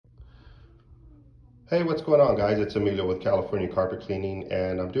Hey, what's going on, guys? It's Emilio with California Carpet Cleaning,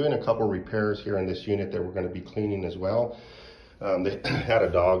 and I'm doing a couple repairs here in this unit that we're going to be cleaning as well. They had a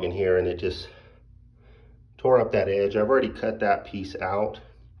dog in here and it just tore up that edge. I've already cut that piece out.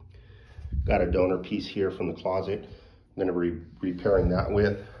 Got a donor piece here from the closet. I'm going to be repairing that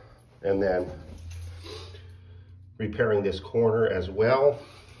with, and then repairing this corner as well.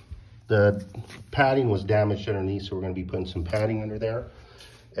 The padding was damaged underneath, so we're going to be putting some padding under there.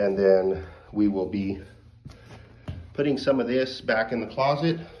 And then we will be putting some of this back in the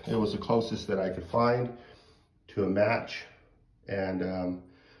closet. It was the closest that I could find to a match. And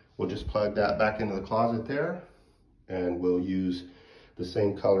we'll just plug that back into the closet there. And we'll use the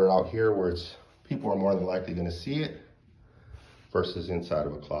same color out here where people are more than likely gonna see it versus inside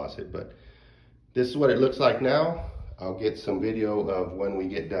of a closet. But this is what it looks like now. I'll get some video of when we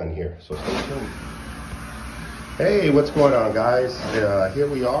get done here, so stay tuned. Hey, what's going on, guys? Here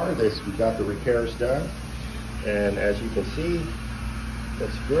we are. We got the repairs done, and as you can see,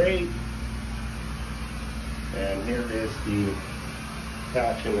 that's great. And here is the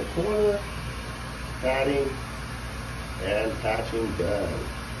patch in the corner, padding, and patching done.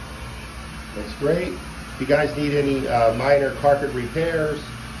 That's great. If you guys need any minor carpet repairs,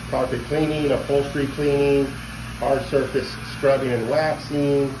 carpet cleaning, upholstery cleaning, hard surface scrubbing and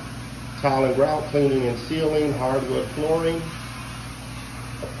waxing, tile and grout cleaning and sealing, hardwood flooring,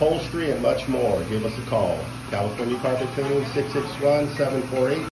 upholstery, and much more, give us a call. California Carpet Cleaning, 661-748